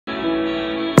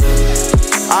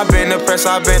I've been depressed,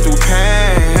 I've been through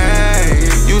pain.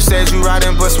 You said you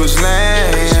riding but switch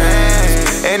lanes,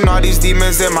 and all these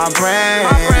demons in my brain.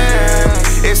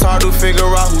 It's hard to figure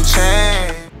out who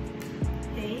changed.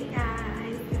 Hey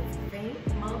guys, it's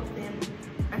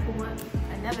back with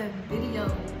another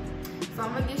video. So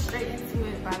I'm gonna get straight into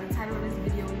it. By the title of this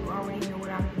video, you already know what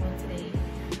I'm doing today.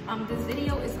 This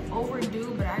video is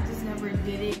overdue, but I just never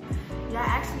did it. Y'all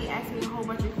actually asked me a whole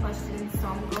bunch of questions, so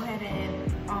I'm gonna go ahead and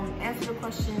answer the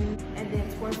questions, and then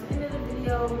towards the end of the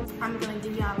video, I'm gonna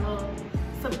give y'all a little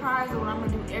surprise of what I'm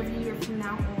gonna do every year from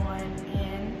now on,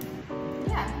 and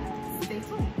yeah, stay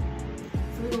tuned.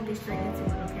 So we're gonna get straight into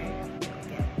it, okay?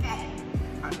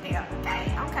 Okay.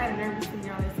 I'm kind of nervous to be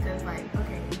honest, because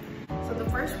okay. So the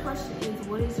first question is,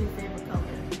 what is your favorite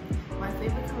color? My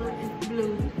favorite color is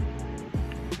blue.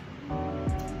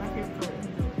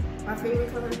 My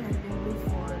favorite color has been blue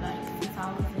for since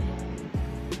I was in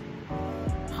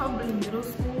probably middle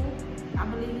school, I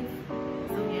believe.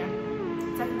 So yeah.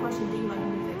 Second question, do you like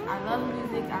music? I love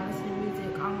music. I listen to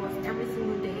music almost every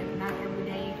single day, if not every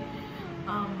day.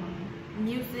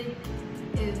 Music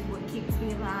is what keeps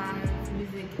me alive.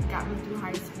 Music got me through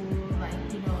high school.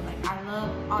 I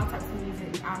love all types of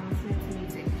music. I'm listening to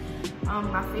music.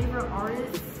 My favorite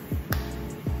artist,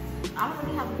 I don't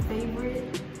really have a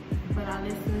favorite, but I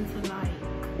listen to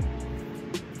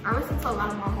a lot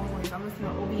of my homeboys. I listen to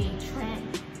OBA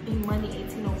Trent, Big Money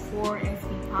 1804, SP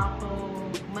Papo,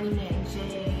 MoneyMan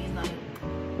Jay, and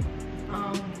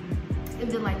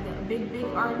then the big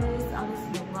artists, I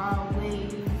listen to Raw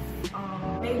Wave,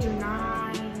 Major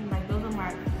 9, those are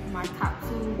my top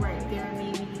two right there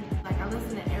maybe. I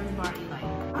listen to everybody,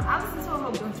 I listen to a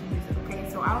whole bunch of music, okay?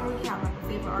 So I don't really have a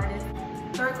favorite artist.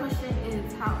 Third question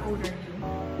is, how old are you?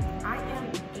 I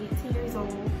am 18 years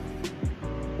old.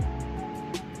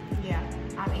 Yeah,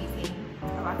 I'm 18.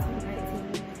 I'm about to be 19.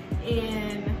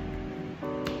 And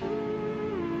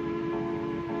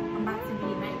I'm about to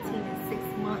be 19 in 6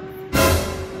 months.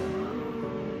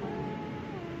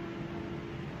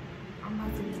 I'm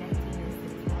about to be 19 in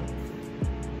 6 months.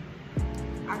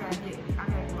 I gotta get my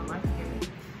life together.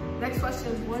 Next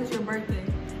question is, when's your birthday?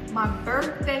 My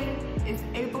birthday is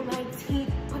April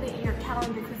 19th. Put it in your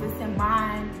calendar because it's in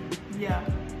mine. Yeah.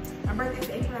 My birthday is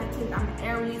April 19th. I'm an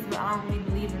Aries, but I don't really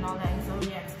believe in all that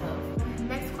zodiac stuff.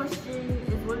 Next question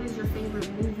is, what is your favorite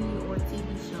movie or TV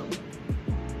show?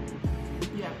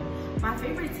 Yeah. My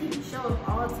favorite TV show of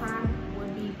all time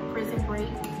would be Prison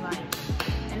Break.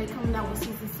 And it coming out with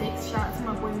season 6. Shout out to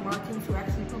my boy Martins who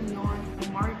actually put me on.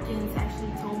 And Martins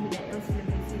actually told me that it was gonna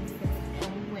be season 6, and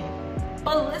we went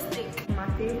ballistic. My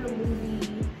favorite movie,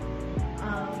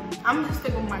 I'm just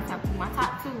sticking with my top two. My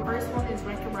top two, first one is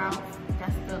Wreck-It Ralph.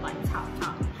 That's the top.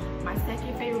 My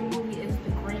second favorite movie is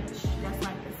The Grinch. That's the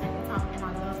second top, and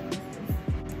I love Christmas.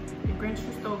 The Grinch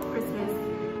Who Stole Christmas,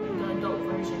 the adult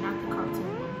version, not the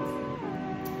cartoon ones.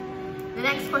 The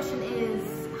next question is,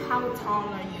 how tall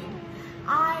are you?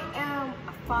 I am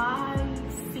 5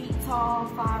 feet tall,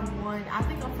 5'1". I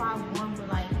think I'm 5'1", but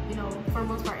for the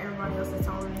most part, everybody else is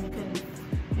taller than me because,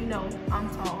 I'm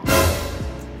tall.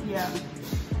 Yeah.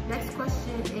 Next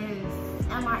question is,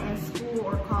 am I in school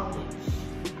or college?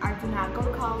 I do not go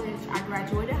to college. I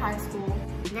graduated high school.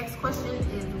 Next question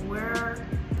is, where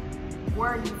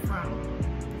are you from?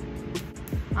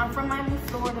 I'm from Miami,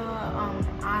 Florida.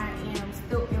 I am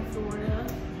still in Florida.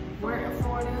 Where in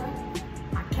Florida?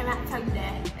 I cannot tell you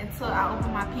that until I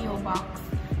open my P.O. box.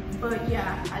 But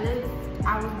yeah, I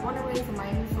was born and raised in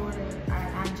Miami, Florida,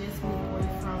 and I just moved away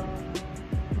from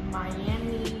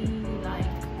Miami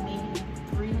maybe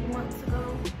 3 months ago.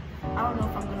 I don't know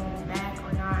if I'm gonna move back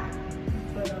or not,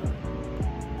 but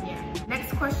yeah.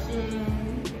 Next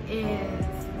question is,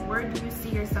 where do you see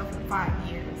yourself in 5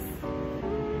 years?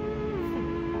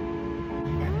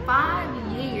 In 5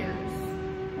 years,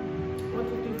 1,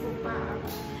 2, 3, 4, 5.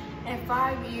 In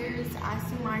 5 years, I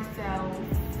see myself,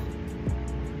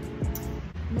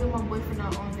 me and my boyfriend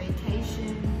are on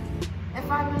vacation. In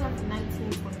 5 years, I'm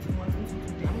 19, 22,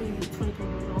 23, I'm gonna be 23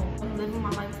 years old. I'm living my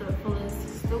life to the fullest,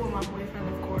 still with my boyfriend,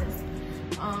 of course.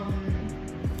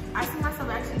 I see myself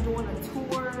actually doing a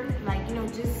tour,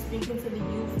 just speaking to the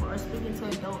youth or speaking to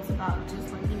adults about just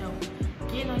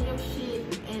getting on your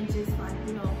shit and just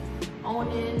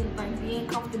owning, being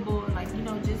comfortable,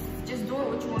 just doing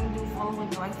what you want to do, following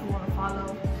the life you want to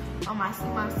follow. I see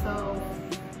myself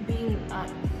being an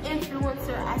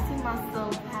influencer. I see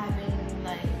myself having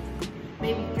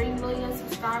maybe 3 million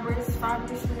subscribers 5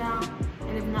 years from now,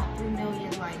 and if not 3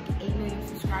 million, 8 million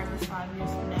subscribers 5 years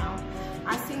from now.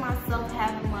 I see myself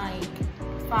having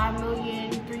 5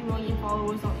 million, 3 million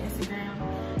followers on Instagram.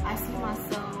 I see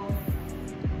myself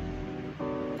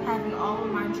having all of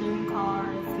my dream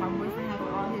cars, my boyfriend having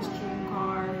all his dream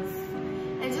cars,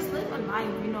 and just living life,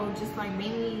 you know, just like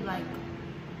mainly like,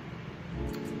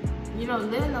 you know,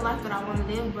 living the life that I want to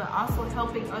live, but also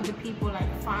helping other people like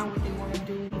find what they want to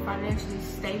do, be financially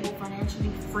stable, financially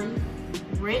free,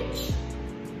 rich.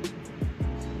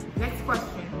 Next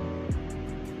question.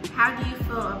 How do you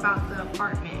feel about the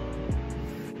apartment?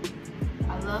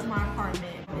 I love my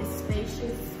apartment. It's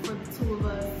spacious for the two of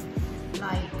us.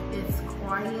 Like, it's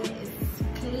quiet,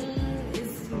 it's clean,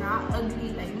 it's not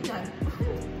ugly. Like, we got,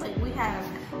 like, we have,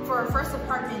 for our first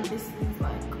apartment, this is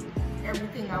like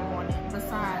everything I wanted.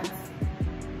 Besides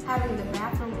having the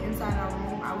bathroom inside our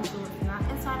room, I wish it was not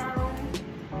inside our room.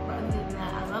 But other than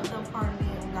that, I love the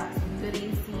apartment. We got some good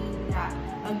AC, we got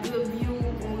a good view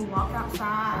when we walk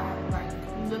outside. Like,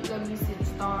 you look up, you see the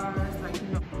stars, like, you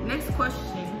know. Next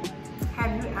question.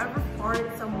 Have you ever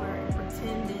farted somewhere and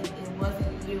pretended it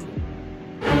wasn't you?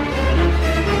 I'm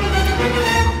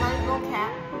not even gonna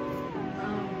cap.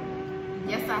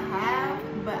 Yes, I have,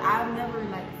 but I've never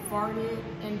like farted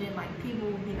and then like people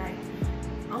will be like,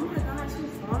 oh my gosh, you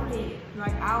farted.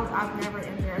 Like I've never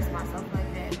embarrassed myself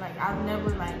like that. Like I've never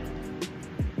like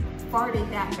farted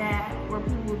that bad where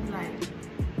people would be like,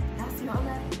 I smell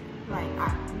that? Like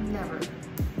I never.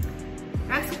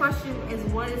 Next question is,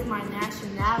 what is my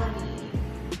nationality?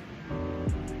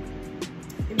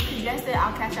 If you can guess it,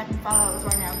 I'll catch up and follow us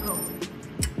right now. Go.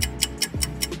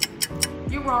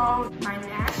 You're wrong. My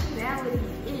nationality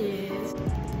is,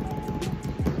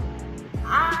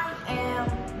 I am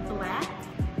Black,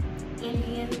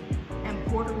 Indian, and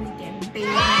Puerto Rican, baby.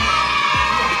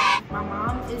 Yeah. My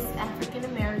mom is African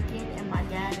American and my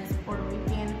dad is Puerto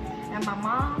Rican, and my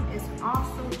mom is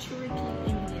also Cherokee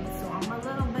Indian. So I'm a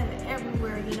little bit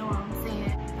everywhere, you know what I'm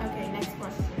saying? Okay, next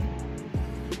question.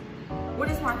 What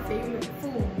is my favorite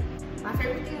food? My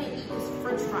favorite thing to eat is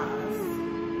French fries.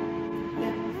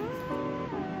 Yeah,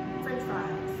 French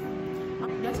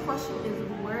fries. Next question is,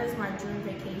 where is my dream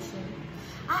vacation?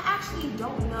 I actually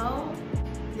don't know.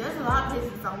 There's a lot of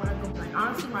places I want to go. Like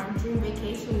honestly, my dream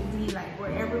vacation would be like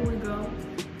wherever we go,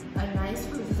 a nice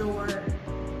resort,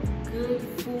 good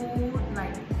food,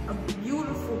 like a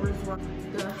beautiful resort.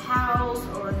 The house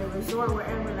or the resort,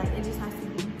 wherever, like it just has to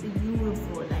be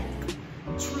beautiful,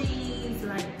 like trees,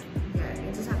 like yeah,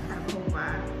 it just has to have a whole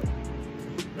vibe.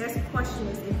 Next question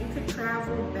is, if you could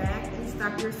travel back and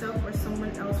stop yourself or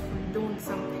someone else from doing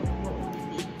something, what would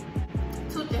it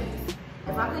be? Two things.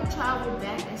 If I could travel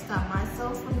back and stop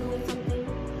myself from doing something,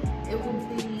 it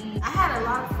would be, I had a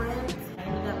lot of friends, I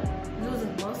ended up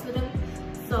losing most of them.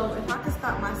 So if I could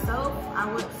stop myself, I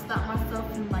would stop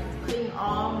myself from like putting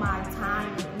all my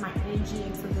time and my energy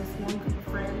into this one group of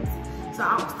friends. So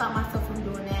I would stop myself from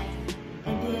doing that.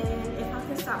 And then if I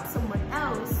could stop someone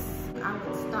else, I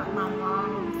would stop my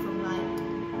mom from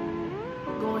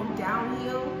like going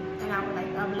downhill, and I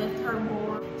would uplift her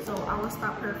more. So I would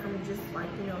stop her from just like,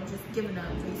 you know, just giving up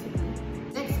basically.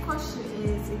 Next question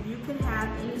is, if you could have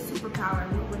any superpower,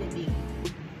 what would it be?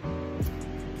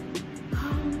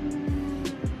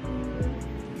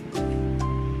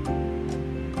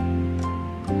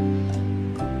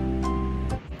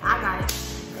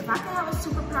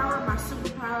 My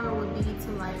superpower would be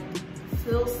to like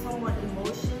feel someone's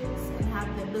emotions and have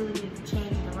the ability to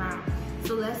change it around.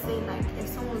 So let's say like if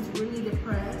someone's really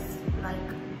depressed, like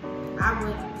I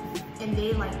would, and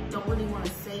they like don't really want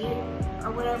to say it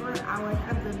or whatever, I would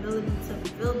have the ability to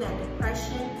feel that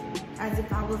depression as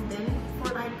if I was them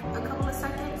for like a couple of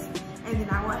seconds, and then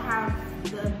I would have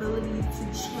the ability to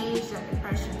change that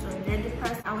depression. So if they're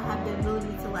depressed, I would have the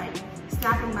ability to like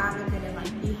snap them out of it and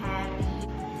like be happy.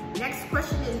 Next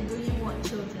question is, do you want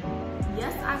children?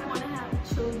 Yes, I want to have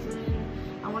children.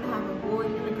 I want to have a boy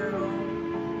and a girl.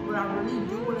 But I really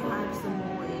do want to have just a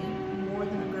boy more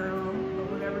than a girl. But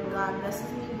whatever God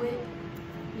blesses me with,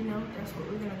 you know, that's what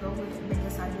we're going to go with. But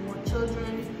yes, I do want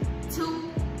children.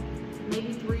 2,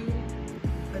 maybe 3,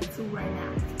 but 2 right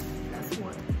now. That's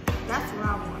what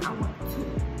I want. I want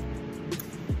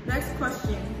 2. Next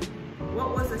question.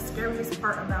 What was the scariest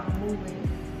part about moving?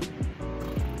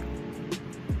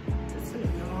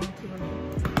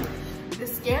 The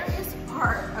scariest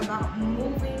part about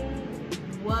moving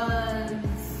was,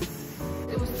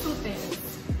 it was 2 things.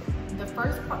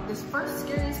 This first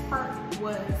scariest part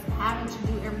was having to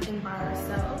do everything by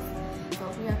ourselves. So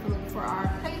if we have to look for our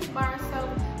place by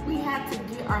ourselves, we had to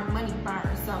get our money by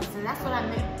ourselves. And that's what I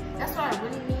meant. That's what I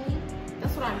really mean.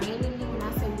 That's what I mainly mean when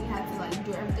I say we had to like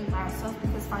do everything by ourselves,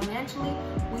 because financially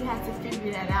we had to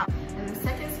figure that out. And the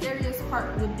second scariest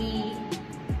part would be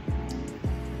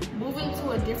moving to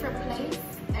a different place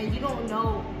and you don't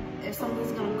know if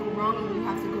something's gonna go wrong and you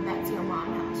have to go back to your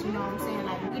mom's house. You know what I'm saying?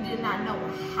 Like we did did not know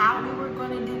how we were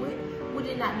going to do it. We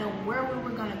did not know where we were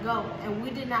going to go. And we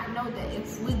did not know that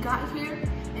if we got here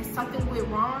and something went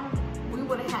wrong, we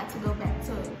would have had to go back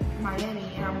to Miami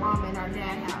and our mom and our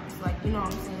dad's house. Like, you know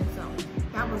what I'm saying? So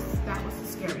that was the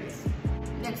scariest.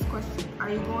 Next question, are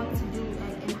you going to do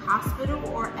it in hospital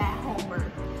or at home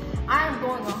birth? I am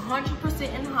going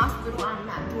 100% in the hospital. I'm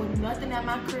not doing nothing at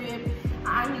my crib.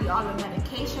 I need all the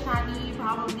medication I need,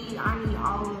 probably. I need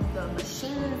all of the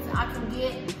machines I can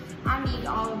get. I need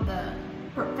all of the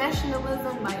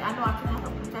professionalism. Like, I know I can have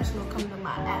a professional come to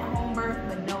my at-home birth,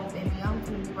 but no, baby, I'm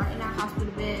gonna be right in that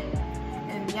hospital bed,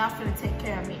 and y'all finna take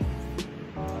care of me.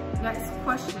 Next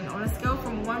question, on a scale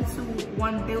from 1 to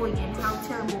 1 billion, how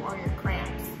terrible are your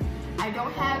cramps? I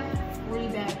don't have really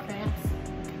bad cramps,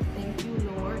 thank you,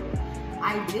 Lord.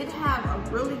 I did have a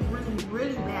really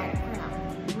bad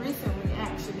cramp recently,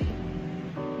 actually,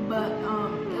 but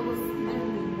it was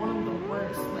literally one of the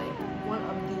worst, like one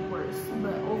of the worst,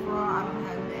 but overall I don't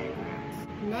have bad cramps.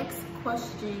 Next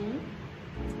question,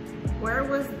 where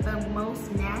was the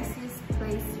most nastiest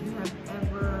place you have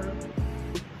ever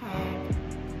had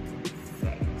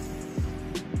sex?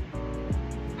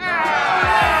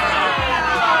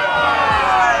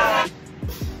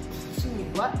 Excuse me,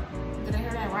 what? Did I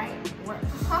hear that right? Where?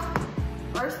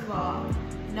 First of all,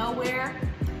 nowhere.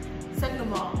 Second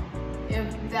of all, if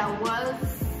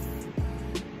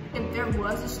there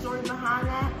was a story behind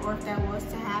that, or if that was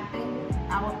to happen,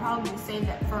 I would probably say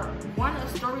that for one, a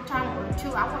story time, or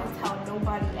two, I wouldn't tell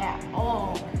nobody at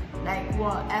all. Like,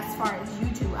 well, as far as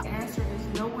YouTube, the answer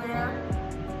is nowhere.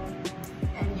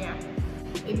 And yeah,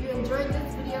 if you enjoyed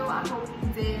this video, I hope you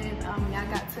did. Y'all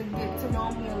got to get to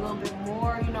know me a little bit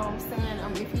more, you know what I'm saying?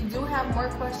 If you do have more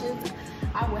questions,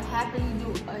 I would happily do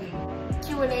a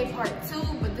Q&A part 2,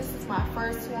 but this is my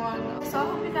first one. So I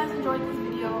hope you guys enjoyed this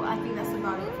video. I think that's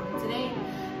about it for today.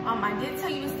 I did tell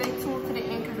you to stay tuned to the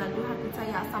end because I do have to tell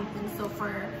y'all something. So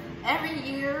for every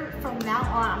year from now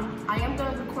on, I am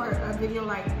going to record a video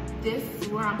like this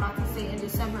where I'm about to say in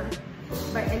December.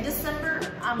 But in December,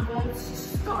 I'm going to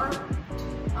start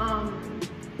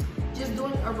just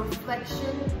doing a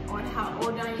reflection on how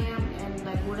old I am and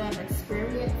like what I've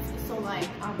experienced. So like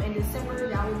in December,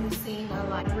 y'all will be seeing a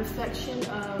like reflection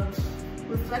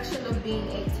of being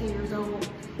 18 years old,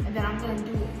 and then I'm gonna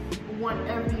do one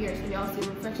every year. So y'all see a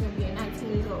reflection of being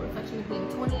 19 years old, reflection of being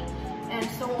 20, and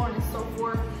so on and so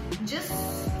forth. Just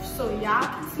so y'all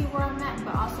can see where I'm at,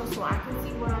 but also so I can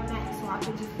see where I'm at, so I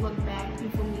can just look back. You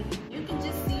feel me? You can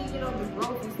just see, you know, the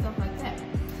growth and stuff like that.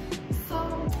 So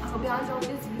I hope y'all enjoyed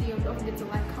this video. Don't forget to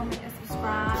like, comment, and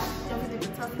subscribe. Don't forget to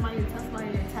tell somebody to tell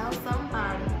somebody to tell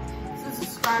somebody to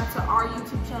subscribe to our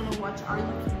YouTube channel, watch our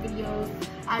YouTube videos.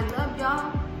 I love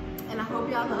y'all, and I hope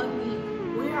y'all love me.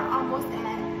 We are almost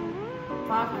at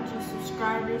 500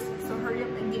 subscribers, so hurry up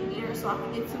and get me there so I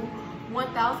can get to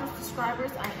 1,000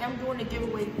 subscribers. I am doing a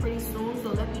giveaway pretty soon,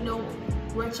 so let me know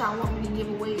what y'all want me to give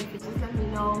away. If you just let me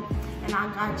know, and I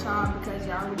got y'all, because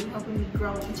y'all really helping me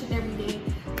grow each and every day.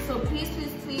 So please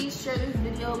share this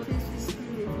video. Please, if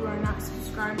you are not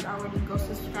subscribed already, go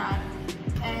subscribe,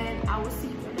 and I will see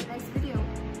you in the next video.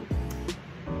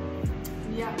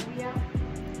 We out.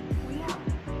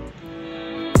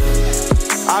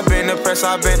 I've been depressed,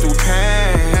 I've been through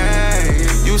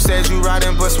pain. You said you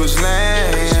riding, but switch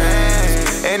lanes.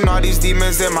 And all these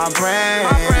demons in my brain.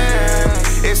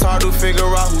 It's hard to figure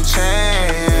out who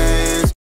changed.